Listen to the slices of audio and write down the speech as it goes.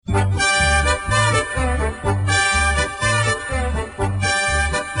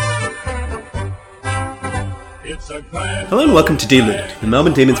Hello and welcome to Deluded, the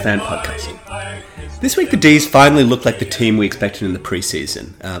Melbourne Demons fan podcast. This week the D's finally looked like the team we expected in the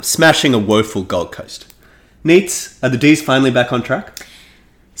pre-season, smashing a woeful Gold Coast. Neats, are the D's finally back on track?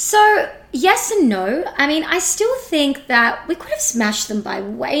 So, yes and no. I mean, I still think that we could have smashed them by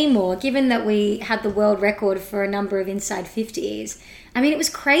way more, given that we had the world record for a number of inside 50s. I mean, it was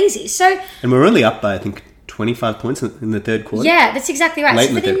crazy. And we're only up by, I think, 25 points in the third quarter. Yeah, that's exactly right. Late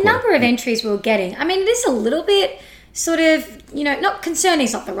So for the number of entries we were getting, I mean, it is a little bit sort of, not concerning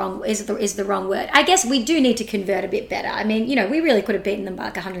is not the wrong is the wrong word. I guess we do need to convert a bit better. I mean, we really could have beaten them by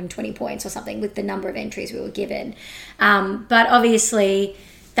like 120 points or something with the number of entries we were given. But obviously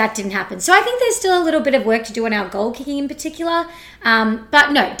that didn't happen. So I think there's still a little bit of work to do on our goal kicking in particular.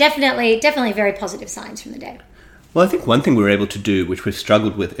 But no, definitely very positive signs from the day. Well, I think one thing we were able to do, which we've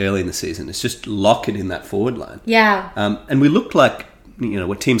struggled with early in the season, is just lock it in that forward line. Yeah. And we looked like,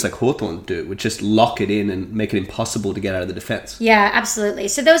 what teams like Hawthorn do, which just lock it in and make it impossible to get out of the defence. Yeah, absolutely.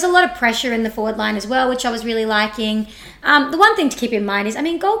 So there was a lot of pressure in the forward line as well, which I was really liking. The one thing to keep in mind is,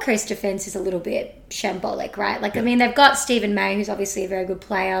 Gold Coast defence is a little bit shambolic, right? They've got Stephen May, who's obviously a very good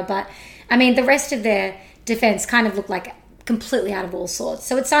player, but, the rest of their defence kind of looked like completely out of all sorts.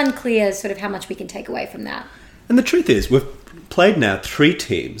 So it's unclear sort of how much we can take away from that. And the truth is, we've played now 3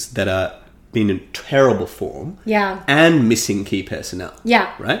 teams that are been in terrible form. Yeah. And missing key personnel.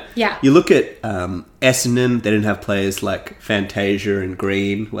 Yeah. Right? Yeah. You look at Essendon, they didn't have players like Fantasia and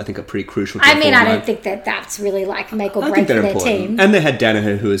Green, who I think are pretty crucial to the I don't think that's really like make or break for their team. And they had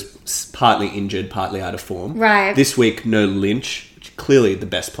Danaher, who is partly injured, partly out of form. Right. This week, no Lynch. Clearly the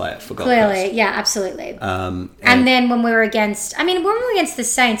best player for Gold Coast. Clearly, yeah, absolutely. And then when we were against... when we were against the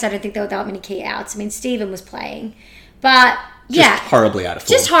Saints, I don't think there were that many key outs. Stephen was playing. But, yeah... Just horribly out of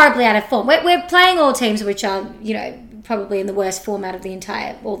form. Just horribly out of form. We're playing all teams which are, probably in the worst form out of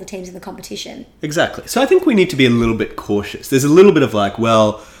all the teams in the competition. Exactly. So I think we need to be a little bit cautious. There's a little bit of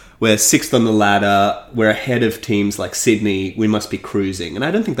we're 6th on the ladder, we're ahead of teams like Sydney, we must be cruising. And I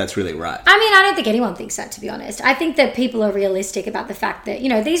don't think that's really right. I don't think anyone thinks that, to be honest. I think that people are realistic about the fact that,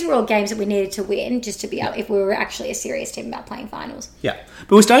 these were all games that we needed to win just to be able, if we were actually a serious team about playing finals. Yeah.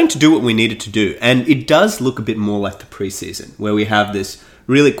 But we're starting to do what we needed to do. And it does look a bit more like the preseason, where we have this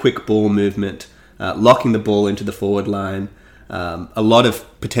really quick ball movement, locking the ball into the forward line, a lot of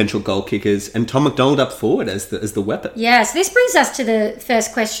potential goal kickers, and Tom McDonald up forward as the weapon. Yeah, so this brings us to the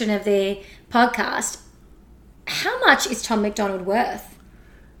first question of the podcast. How much is Tom McDonald worth?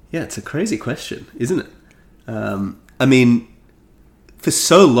 Yeah, it's a crazy question, isn't it? For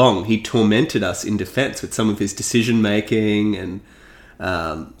so long, he tormented us in defence with some of his decision-making and,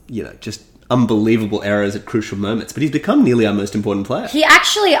 just unbelievable errors at crucial moments. But he's become nearly our most important player. He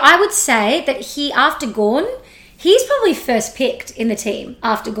actually, I would say that after Gawn, he's probably first picked in the team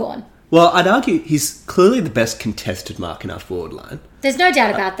after Gawn. Well, I'd argue he's clearly the best contested mark in our forward line. There's no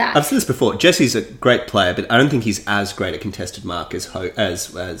doubt about that. I've said this before. Jesse's a great player, but I don't think he's as great a contested mark as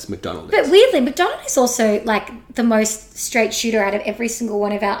McDonald is. But weirdly, McDonald is also like the most straight shooter out of every single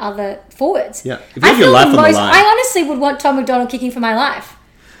one of our other forwards. Yeah. If you have your life on the line. I honestly would want Tom McDonald kicking for my life.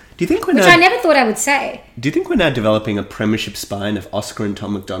 Do you think which I never thought I would say. Do you think we're now developing a premiership spine of Oscar and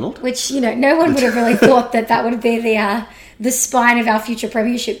Tom McDonald? Which, no one would have really thought that would be the spine of our future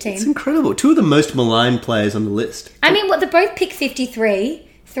premiership team. It's incredible. 2 of the most maligned players on the list. They're both pick 53,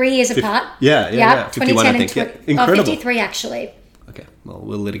 3 years apart. Yeah. 51, I think. Incredible. 53, actually. Okay, well,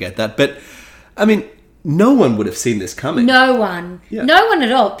 we'll litigate that. But, no one would have seen this coming. No one. Yeah. No one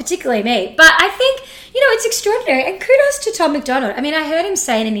at all, particularly me. But I think, it's extraordinary. And kudos to Tom McDonald. I heard him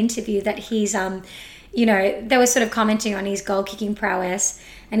say in an interview that he's, they were sort of commenting on his goal-kicking prowess.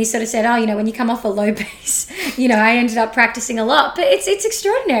 And he sort of said, when you come off a low base, I ended up practicing a lot. But it's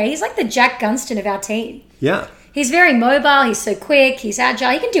extraordinary. He's like the Jack Gunston of our team. Yeah. He's very mobile. He's so quick. He's agile.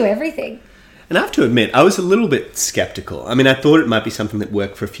 He can do everything. And I have to admit, I was a little bit sceptical. I thought it might be something that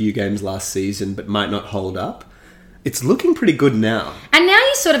worked for a few games last season, but might not hold up. It's looking pretty good now. And now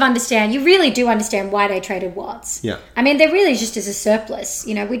you sort of understand, you really do understand why they traded Watts. Yeah. They're really just as a surplus.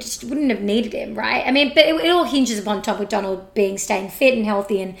 We just wouldn't have needed him, right? But it all hinges upon Tom McDonald staying fit and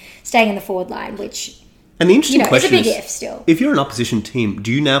healthy and staying in the forward line, which... And the interesting question is a big if still. If you're an opposition team,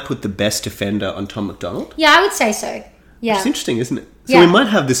 do you now put the best defender on Tom McDonald? Yeah, I would say so. Yeah. It's interesting, isn't it? So we might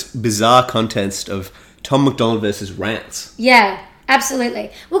have this bizarre contest of Tom McDonald versus Rance. Yeah,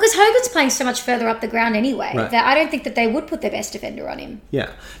 absolutely. Well, because Hogan's playing so much further up the ground anyway, right, that I don't think that they would put their best defender on him.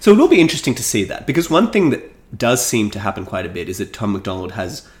 Yeah. So it will be interesting to see that, because one thing that does seem to happen quite a bit is that Tom McDonald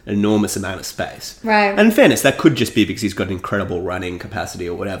has an enormous amount of space. Right. And in fairness, that could just be because he's got incredible running capacity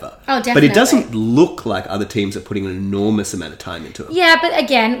or whatever. Oh, definitely. But it doesn't look like other teams are putting an enormous amount of time into him. Yeah, but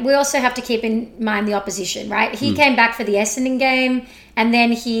again, we also have to keep in mind the opposition, right? He came back for the Essendon game, and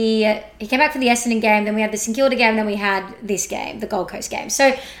then he came back for the Essendon game, then we had the St Kilda game, and then we had this game, the Gold Coast game.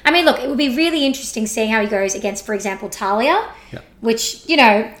 So, I mean, look, it would be really interesting seeing how he goes against, for example, Talia, which, you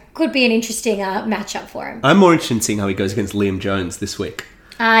know, could be an interesting matchup for him. I'm more interested in seeing how he goes against Liam Jones this week.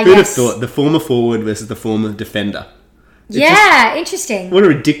 Who'd have thought the former forward versus the former defender? Interesting. What a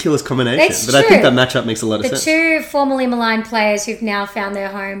ridiculous combination. It's but true. I think that matchup makes a lot of sense. The two formerly maligned players who've now found their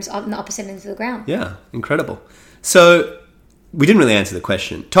homes on the opposite ends of the ground. Yeah, incredible. So, we didn't really answer the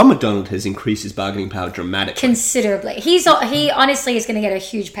question. Tom McDonald has increased his bargaining power dramatically. Considerably. He honestly is going to get a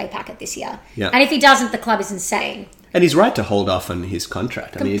huge pay packet this year. Yeah. And if he doesn't, the club is insane. And he's right to hold off on his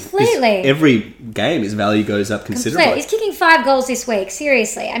contract. Completely. I mean, every game, his value goes up considerably. He's kicking 5 goals this week.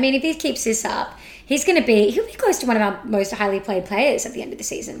 Seriously. I mean, if he keeps this up, he'll be close to one of our most highly played players at the end of the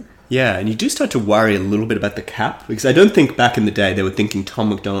season. Yeah, and you do start to worry a little bit about the cap, because I don't think back in the day they were thinking Tom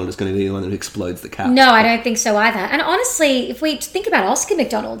McDonald is going to be the one that explodes the cap. No, I don't think so either. And honestly, if we think about Oscar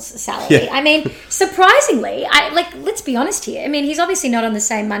McDonald's salary, I mean, surprisingly, let's be honest here. I mean, he's obviously not on the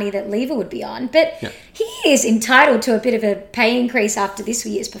same money that Lever would be on, but he is entitled to a bit of a pay increase after this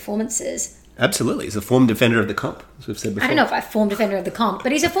year's performances. Absolutely. He's a former defender of the comp, as we've said before. I don't know if I'm a former defender of the comp,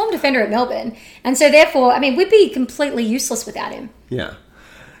 but he's a former defender at Melbourne. And so therefore, I mean, we'd be completely useless without him. Yeah.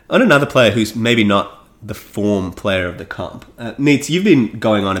 On another player who's maybe not the form player of the comp, Neitz, you've been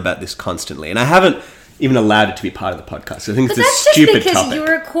going on about this constantly, and I haven't even allowed it to be part of the podcast. So I think it's a stupid topic. That's just because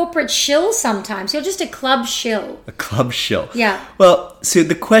you're a corporate shill sometimes. You're just a club shill. A club shill. Yeah. Well, so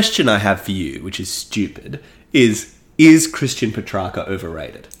the question I have for you, which is stupid, is Christian Petrarca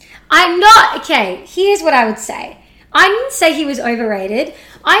overrated? I'm not. Okay, here's what I would say. I didn't say he was overrated.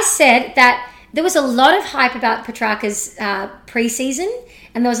 I said that there was a lot of hype about Petrarca's preseason,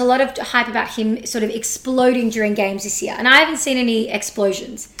 and there was a lot of hype about him sort of exploding during games this year. And I haven't seen any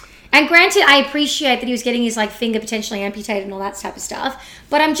explosions. And granted, I appreciate that he was getting his finger potentially amputated and all that type of stuff.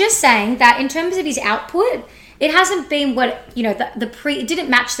 But I'm just saying that in terms of his output, it hasn't been what, it didn't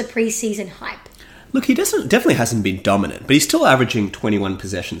match the preseason hype. Look, he definitely hasn't been dominant, but he's still averaging 21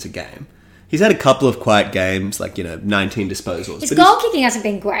 possessions a game. He's had a couple of quiet games, 19 disposals. His goal kicking hasn't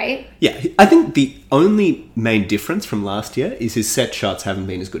been great. Yeah, I think the only main difference from last year is his set shots haven't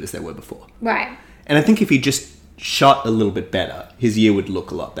been as good as they were before. Right. And I think if he just shot a little bit better, his year would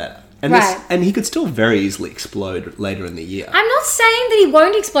look a lot better. And and he could still very easily explode later in the year. I'm not saying that he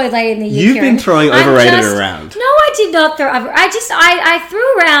won't explode later in the year, You've Kieran. been throwing overrated around. No, I did not throw over. I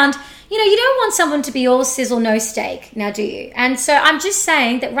threw around... you don't want someone to be all sizzle, no steak, now do you? And so I'm just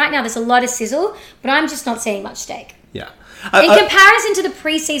saying that right now there's a lot of sizzle, but I'm just not seeing much steak. Yeah. In comparison to the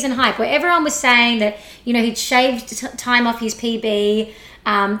preseason hype, where everyone was saying that, he'd shaved time off his PB,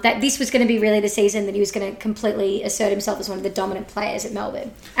 that this was going to be really the season that he was going to completely assert himself as one of the dominant players at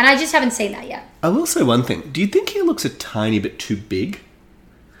Melbourne. And I just haven't seen that yet. I will say one thing. Do you think he looks a tiny bit too big?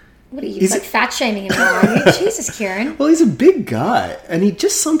 What are you, fat shaming him now, are you? Jesus, Kieran. Well, he's a big guy, and he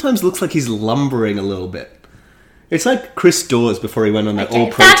just sometimes looks like he's lumbering a little bit. It's like Chris Dawes before he went on that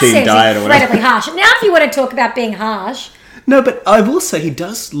all-protein diet or whatever. That's incredibly harsh. Now if you want to talk about being harsh... No, but I will say he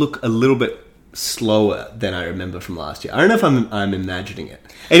does look a little bit slower than I remember from last year. I don't know if I'm imagining it.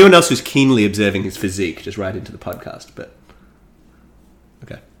 Anyone else who's keenly observing his physique, just write into the podcast, but...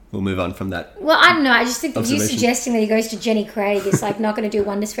 Okay. We'll move on from that. Well, I don't know. I just think that you suggesting that he goes to Jenny Craig is not going to do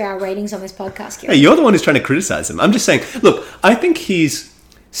wonders for our ratings on this podcast. Kieran. Hey, you're the one who's trying to criticize him. I'm just saying, look, I think he's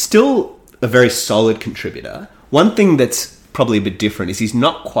still a very solid contributor. One thing that's probably a bit different is he's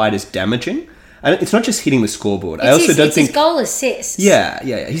not quite as damaging. And it's not just hitting the scoreboard. It's his goal assists. Yeah.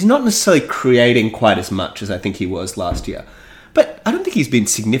 He's not necessarily creating quite as much as I think he was last year. But I don't think he's been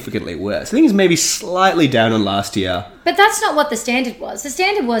significantly worse. I think he's maybe slightly down on last year. But that's not what the standard was. The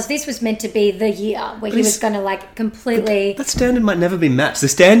standard was this was meant to be the year where he was going to completely... That standard might never be matched. The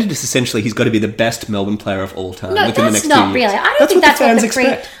standard is essentially he's got to be the best Melbourne player of all time within the next 2 years. No, that's not really. I don't think that's what the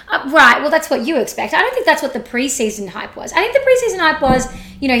expect. Right, well, that's what you expect. I don't think that's what the preseason hype was. I think the preseason hype was,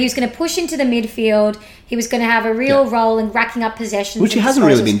 he was going to push into the midfield. He was going to have a real role in racking up possessions. Which he hasn't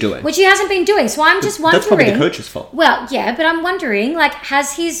really been doing. So I'm just wondering... That's probably the coach's fault. Well, yeah, but I'm wondering,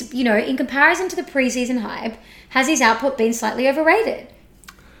 has his, in comparison to the preseason hype, has his output been slightly overrated?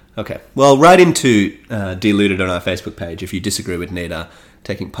 Okay. Well, write into Deluded on our Facebook page if you disagree with Nita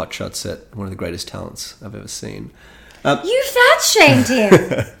taking pot shots at one of the greatest talents I've ever seen. You fat-shamed him.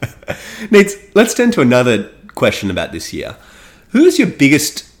 Neitz, let's turn to another question about this year. Who is your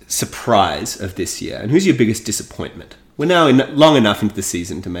biggest surprise of this year, and who's your biggest disappointment? We're now long enough into the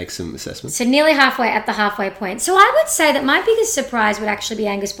season to make some assessments. So nearly halfway at the halfway point. So I would say that my biggest surprise would actually be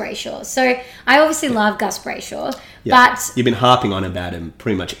Angus Brayshaw. So I obviously love Gus Brayshaw, but you've been harping on about him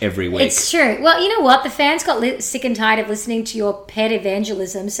pretty much every week. It's true. Well, you know what? The fans got sick and tired of listening to your pet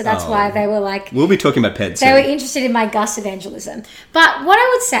evangelism, so that's why they were like... We'll be talking about pets. They were interested in my Gus evangelism. But what I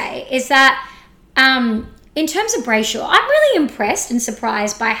would say is that in terms of Brayshaw, I'm really impressed and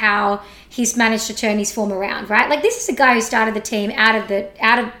surprised by how he's managed to turn his form around, right? Like, this is a guy who started the team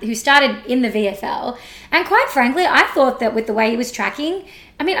who started in the VFL, and quite frankly, I thought that with the way he was tracking,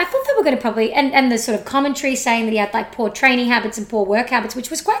 I mean, I thought they were going to probably, and the sort of commentary saying that he had like poor training habits and poor work habits, which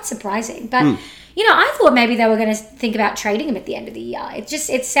was quite surprising. But you know, I thought maybe they were going to think about trading him at the end of the year.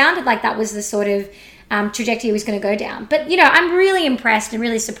 It sounded like that was the sort of trajectory he was going to go down. But you know, I'm really impressed and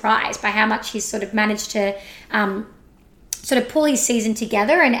really surprised by how much he's sort of managed to sort of pull his season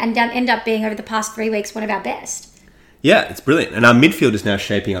together and end up being, over the past 3 weeks, one of our best. Yeah, it's brilliant. And our midfield is now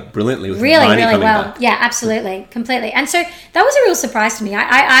shaping up brilliantly with really coming well. back. Yeah, absolutely. Completely. And so that was a real surprise to me.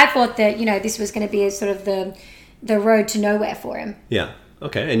 I thought that, you know, this was going to be a sort of the road to nowhere for him. Yeah.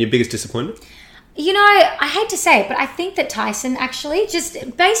 Okay. And your biggest disappointment? You know, I hate to say it, but I think that Tyson actually, just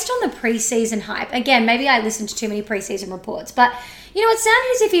based on the preseason hype, again, maybe I listened to too many preseason reports, but, you know, it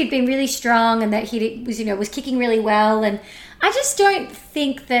sounded as if he'd been really strong and that he was kicking really well. And I just don't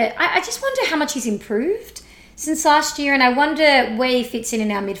think that, I just wonder how much he's improved since last year, and I wonder where he fits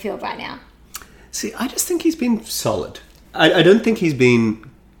in our midfield right now. See, I just think he's been solid. I don't think he's been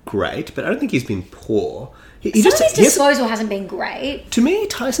great, but I don't think he's been poor. Some of his disposal hasn't been great. To me,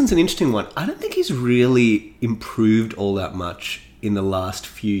 Tyson's an interesting one. I don't think he's really improved all that much in the last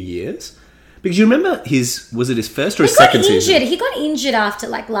few years. Because you remember was it his first or his second season? He got injured after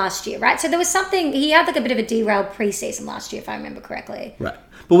last year, right? So there was something, he had like a bit of a derailed preseason last year, if I remember correctly. Right.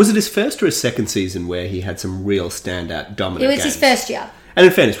 But was it his first or his second season where he had some real standout dominant games? It was his first year. And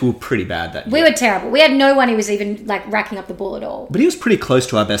in fairness, we were pretty bad that year. We were terrible. We had no one who was even racking up the ball at all. But he was pretty close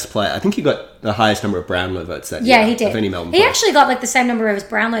to our best player. I think he got the highest number of Brownlow votes that year. Yeah, he did. Of any Melbourne he player. actually got the same number of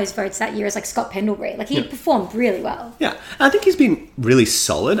Brownlow's votes that year as Scott Pendlebury. He performed really well. Yeah, and I think he's been really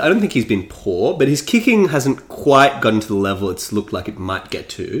solid. I don't think he's been poor, but his kicking hasn't quite gotten to the level it's looked like it might get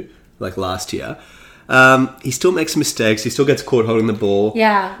to, like last year. He still makes mistakes. He still gets caught holding the ball.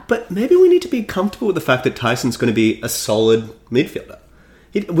 Yeah. But maybe we need to be comfortable with the fact that Tyson's going to be a solid midfielder.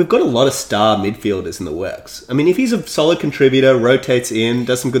 We've got a lot of star midfielders in the works. I mean, if he's a solid contributor, rotates in,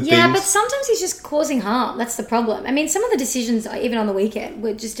 does some good things... Yeah, but sometimes he's just causing harm. That's the problem. I mean, some of the decisions, even on the weekend,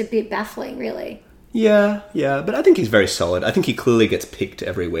 were just a bit baffling, really. Yeah, but I think he's very solid. I think he clearly gets picked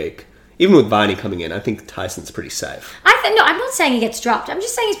every week. Even with Viney coming in, I think Tyson's pretty safe. No, I'm not saying he gets dropped. I'm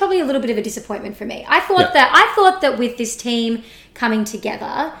just saying he's probably a little bit of a disappointment for me. I thought that with this team coming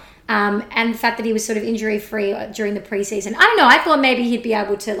together... and the fact that he was sort of injury-free during the preseason. I don't know. I thought maybe he'd be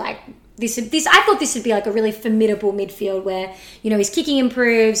able to, I thought this would be a really formidable midfield where, his kicking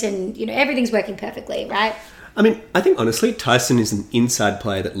improves and, everything's working perfectly, right? I mean, I think, honestly, Tyson is an inside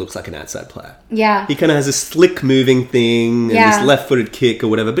player that looks like an outside player. Yeah. He kind of has a slick moving thing and this left-footed kick or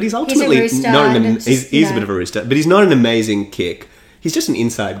whatever, but he's ultimately he's a bit of a rooster, but he's not an amazing kick. He's just an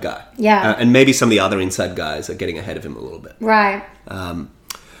inside guy. Yeah. And maybe some of the other inside guys are getting ahead of him a little bit. Right.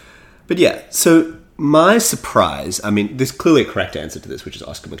 But yeah, so my surprise, I mean, there's clearly a correct answer to this, which is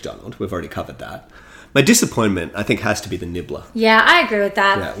Oscar McDonald. We've already covered that. My disappointment, I think, has to be the Nibbler. Yeah, I agree with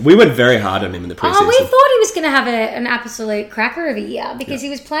that. Yeah, we went very hard on him in the preseason. Oh, we thought he was going to have an absolute cracker of a year because he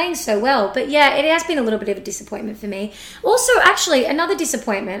was playing so well. But yeah, it has been a little bit of a disappointment for me. Also, actually, another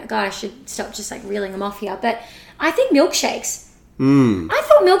disappointment. God, I should stop just reeling them off here. But I think Milkshakes. I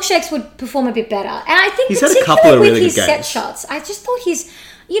thought Milkshakes would perform a bit better. And I think he's had a couple of really good games. Set shots, I just thought he's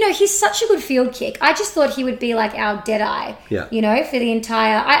such a good field kick. I just thought he would be our Deadeye, for the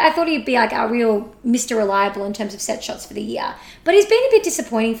entire... I thought he'd be our real Mr. Reliable in terms of set shots for the year. But he's been a bit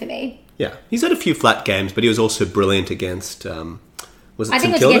disappointing for me. Yeah, he's had a few flat games, but he was also brilliant against... was it I think St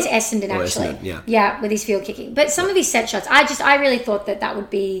it was Kilda? against Essendon, actually. Essendon, yeah, with his field kicking. But some of his set shots, I really thought that would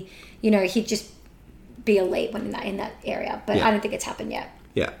be... he'd just be elite when in that area. But I don't think it's happened yet.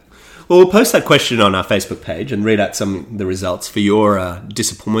 Yeah. Well, we'll post that question on our Facebook page and read out some of the results for your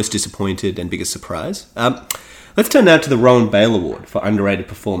most disappointed and biggest surprise. Let's turn now to the Rowan Bale Award for underrated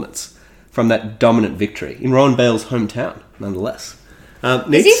performance from that dominant victory in Rowan Bale's hometown, nonetheless.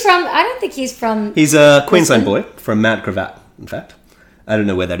 Is he from... I don't think he's from... He's a Queensland boy from Mount Gravatt, in fact. I don't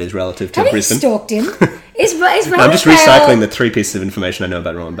know where that is relative to Brisbane. Have you stalked him? Is Rowan I'm just recycling the 3 pieces of information I know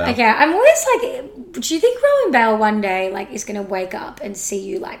about Rowan Bale. Okay, I'm always do you think Rowan Bale one day is going to wake up and see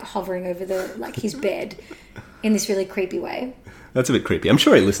you hovering over his bed? in this really creepy way. That's a bit creepy. I'm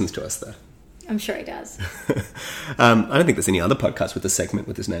sure he listens to us, though. I'm sure he does. I don't think there's any other podcast with a segment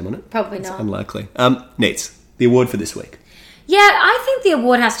with his name on it. Probably It's not. unlikely. Neats, the award for this week. Yeah, I think the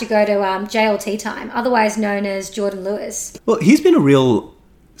award has to go to JLT Time, otherwise known as Jordan Lewis. Well, he's been a real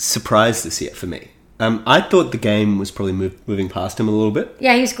surprise this year for me. I thought the game was probably moving past him a little bit.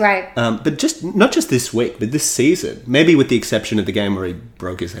 Yeah, he was great. But not just this week, but this season. Maybe with the exception of the game where he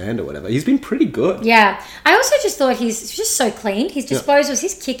broke his hand or whatever. He's been pretty good. Yeah. I also just thought he's just so clean. His disposals,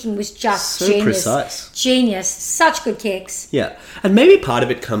 his kicking was just So genius. precise. Genius. Such good kicks. Yeah. And maybe part of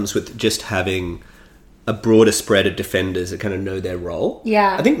it comes with just having a broader spread of defenders that kind of know their role.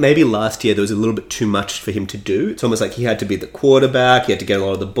 Yeah. I think maybe last year there was a little bit too much for him to do. It's almost like he had to be the quarterback. He had to get a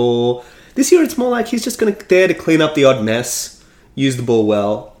lot of the ball. This year it's more like he's just there to clean up the odd mess, use the ball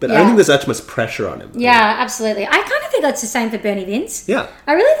well. But I don't think there's that much pressure on him. Yeah, absolutely. I kind of think that's the same for Bernie Vince. Yeah.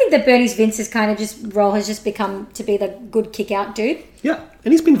 I really think that Bernie's Vince's kind of role has just become to be the good kick-out dude. Yeah.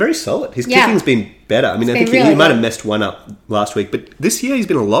 And he's been very solid. His kicking's been better. I mean, I think been really he might have good. messed one up last week. But this year he's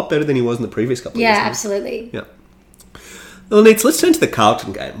been a lot better than he was in the previous couple of years. Yeah, absolutely. Yeah. Well, Neats, let's turn to the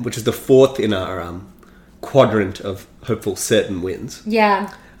Carlton game, which is the fourth in our quadrant of hopeful certain wins.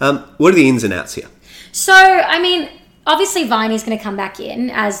 Yeah. What are the ins and outs here? So, I mean, obviously Viney's going to come back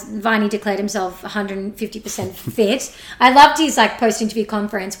in, as Viney declared himself 150% fit. I loved his post-interview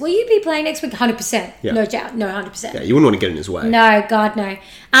conference. Will you be playing next week? 100%. Yeah. No doubt. No, 100%. Yeah, you wouldn't want to get in his way. No, God, no.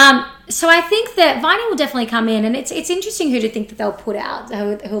 So I think that Viney will definitely come in, and it's interesting who to think that they'll put out,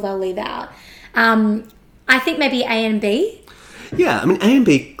 who they'll leave out. I think maybe A and B. Yeah, I mean, A and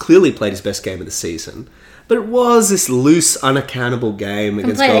B clearly played his best game of the season. But it was this loose, unaccountable game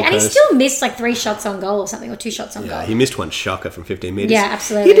against Completely. Gold And he Coast. still missed 3 shots on goal or something, or 2 shots on goal. Yeah, he missed one shocker from 15 metres. Yeah,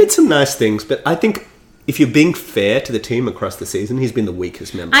 absolutely. He did some nice things, but I think if you're being fair to the team across the season, he's been the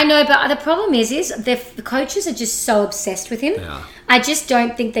weakest member. I know, but the problem is the coaches are just so obsessed with him. Yeah. I just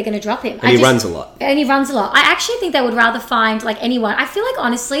don't think they're going to drop him. And he runs a lot. And he runs a lot. I actually think they would rather find anyone. I feel like,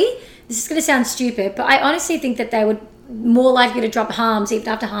 honestly, this is going to sound stupid, but I honestly think that they would more likely to drop Harms even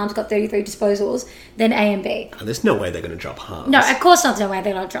after Harms got 33 disposals than A and B. Oh, there's no way they're going to drop Harms. No, of course not. There's no way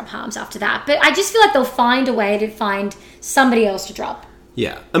they're going to drop Harms after that. But I just feel like they'll find a way to find somebody else to drop.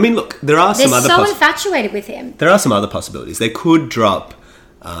 Yeah. I mean, look, there are They're some other so infatuated with him. There are some other possibilities. They could drop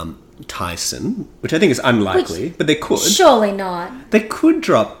Tyson, which I think is unlikely, but they could. Surely not. They could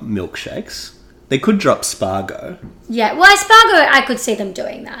drop Milkshakes. They could drop Spargo. Yeah, well, Spargo, I could see them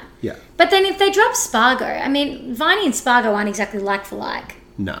doing that. Yeah. But then if they drop Spargo, I mean, Viney and Spargo aren't exactly like for like.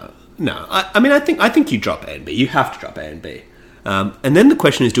 No. I mean, I think you drop A and B. You have to drop A and B. And then the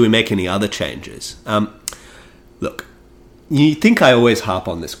question is, do we make any other changes? Look, you think I always harp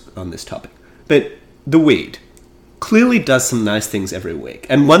on this topic, but the Weed clearly does some nice things every week.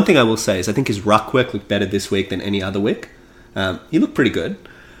 And one thing I will say is I think his ruck work looked better this week than any other week. He looked pretty good.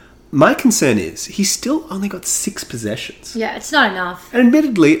 My concern is he's still only got 6 possessions. Yeah, it's not enough. And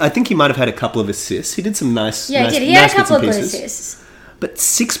admittedly, I think he might have had a couple of assists. He did some nice. Yeah, nice, he did. He nice had a couple of bits good and pieces. assists. But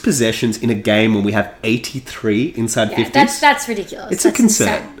 6 possessions in a game when we have 83 inside Yeah, 50s. that's ridiculous. It's That's a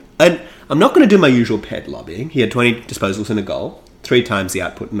concern. insane. And I'm not going to do my usual pet lobbying. He had 20 disposals and a goal, 3 times the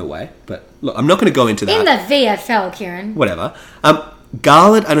output in a way. But look, I'm not going to go into that. In the VFL, Kieran. Whatever.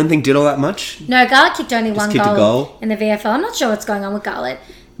 Garlett, I don't think did all that much. No, Garlett kicked only one kicked a goal. in the VFL. I'm not sure what's going on with Garlett.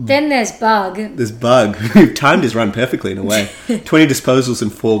 Then there's Bug. There's Bug, who timed his run perfectly in a way. 20 disposals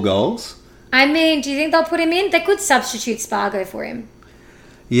and 4 goals. I mean, do you think they'll put him in? They could substitute Spargo for him.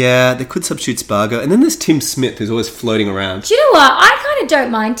 Yeah, they could substitute Spargo. And then there's Tim Smith, who's always floating around. Do you know what? I kind of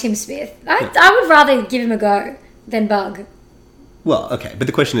don't mind Tim Smith. I would rather give him a go than Bug. Well, okay, but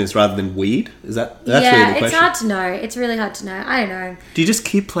the question is rather than Weed? That's really the Yeah, question. it's hard to know. It's really hard to know. I don't know. Do you just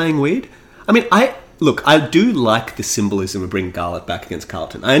keep playing Weed? I mean, I do like the symbolism of bringing Garlett back against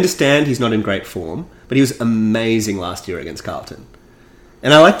Carlton. I understand he's not in great form, but he was amazing last year against Carlton.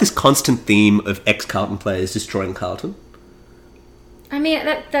 And I like this constant theme of ex-Carlton players destroying Carlton. I mean,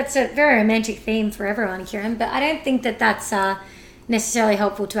 that's a very romantic theme for everyone, Kieran, but I don't think that that's necessarily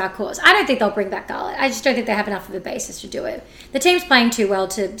helpful to our cause. I don't think they'll bring back Garlett. I just don't think they have enough of a basis to do it. The team's playing too well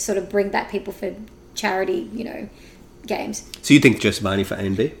to sort of bring back people for charity, games. So you think just Viney for A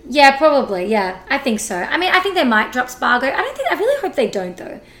and B? Yeah, probably. Yeah, I think so. I mean, I think they might drop Spargo. I really hope they don't,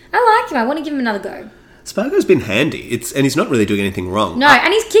 though. I like him. I want to give him another go. Spargo's been handy. And he's not really doing anything wrong. No,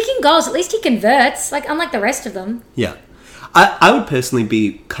 and he's kicking goals. At least he converts, unlike the rest of them. Yeah. I would personally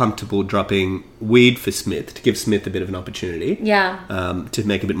be comfortable dropping Weed for Smith to give Smith a bit of an opportunity. Yeah. To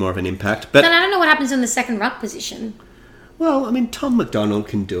make a bit more of an impact. But Then I don't know what happens in the second ruck position. well, I mean, Tom McDonald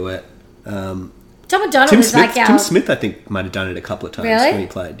can do it. Tom McDonald Tim was Smith, like our... Tim Smith, I think, might have done it a couple of times Really? when he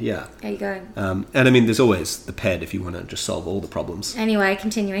played. Yeah. There you go. And I mean, there's always the ped if you want to just solve all the problems. Anyway,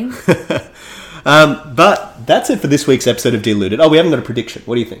 continuing. But that's it for this week's episode of Deluded. Oh, we haven't got a prediction.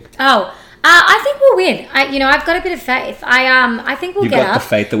 What do you think? I think we'll win. I've got a bit of faith. I think we'll You've get got up. the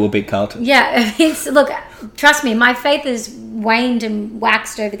faith that we'll beat Carlton. Yeah, look, trust me, my faith has waned and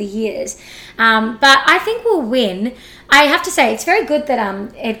waxed over the years. But I think we'll win. I have to say, it's very good that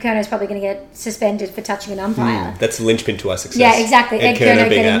Ed Kerner is probably going to get suspended for touching an umpire. That's the linchpin to our success. Yeah, exactly. Ed Kerner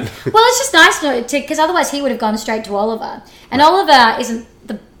being out. Well, it's just nice because otherwise he would have gone straight to Oliver. And Oliver isn't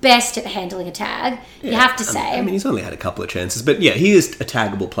the best at handling a tag, you have to say. I mean, he's only had a couple of chances, but yeah, he is a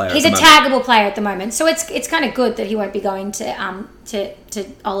taggable player. He's a taggable player at the moment, so it's kind of good that he won't be going to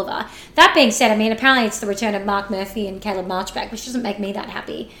Oliver. That being said, I mean, apparently it's the return of Mark Murphy and Caleb Marchbank, which doesn't make me that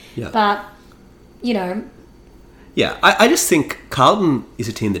happy. Yeah. But, you know... Yeah, I just think Carlton is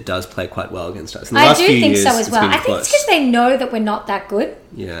a team that does play quite well against us. In the I last do few think years, so as well. been I think it's because they know that we're not that good.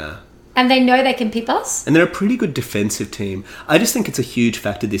 Yeah. And they know they can pip us. And they're a pretty good defensive team. I just think it's a huge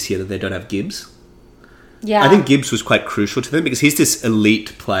factor this year that they don't have Gibbs. Yeah. I think Gibbs was quite crucial to them because he's this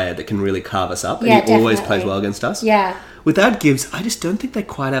elite player that can really carve us up. And he always definitely. plays well against us. Yeah. Without Gibbs, I just don't think they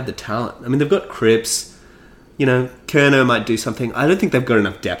quite have the talent. I mean, they've got Cripps. You know, Kerner might do something. I don't think they've got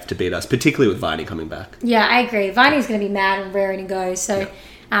enough depth to beat us, particularly with Viney coming back. Yeah, I agree. Viney's going to be mad and raring to go. So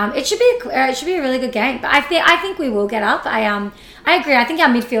it should be a really good game. But I think we will get up. I agree. I think our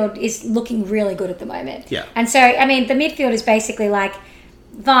midfield is looking really good at the moment. Yeah. And so, I mean, the midfield is basically like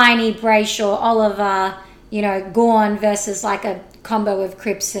Viney, Brayshaw, Oliver, you know, Gawn versus like a combo of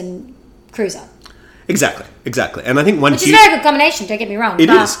Cripps and Cruiser. Exactly. And I think Which is a very good combination, don't get me wrong. It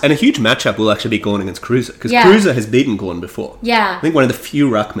is. And a huge matchup will actually be Gawn against Cruiser. Because Cruiser has beaten Gawn before. Yeah. I think one of the few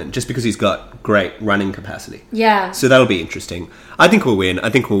ruckmen, just because he's got great running capacity. Yeah. So that'll be interesting. I think we'll win. I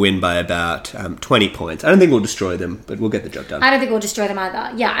think we'll win by about 20 points. I don't think we'll destroy them, but we'll get the job done. I don't think we'll destroy them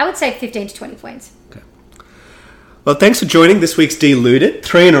either. Yeah, I would say 15 to 20 points. Okay. Well, thanks for joining this week's Deluded.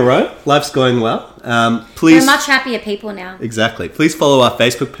 3 in a row. Life's going well. Please. We're much happier people now. Exactly. Please follow our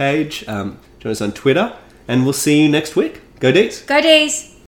Facebook page. Join us on Twitter. And we'll see you next week. Go D's. Go D's.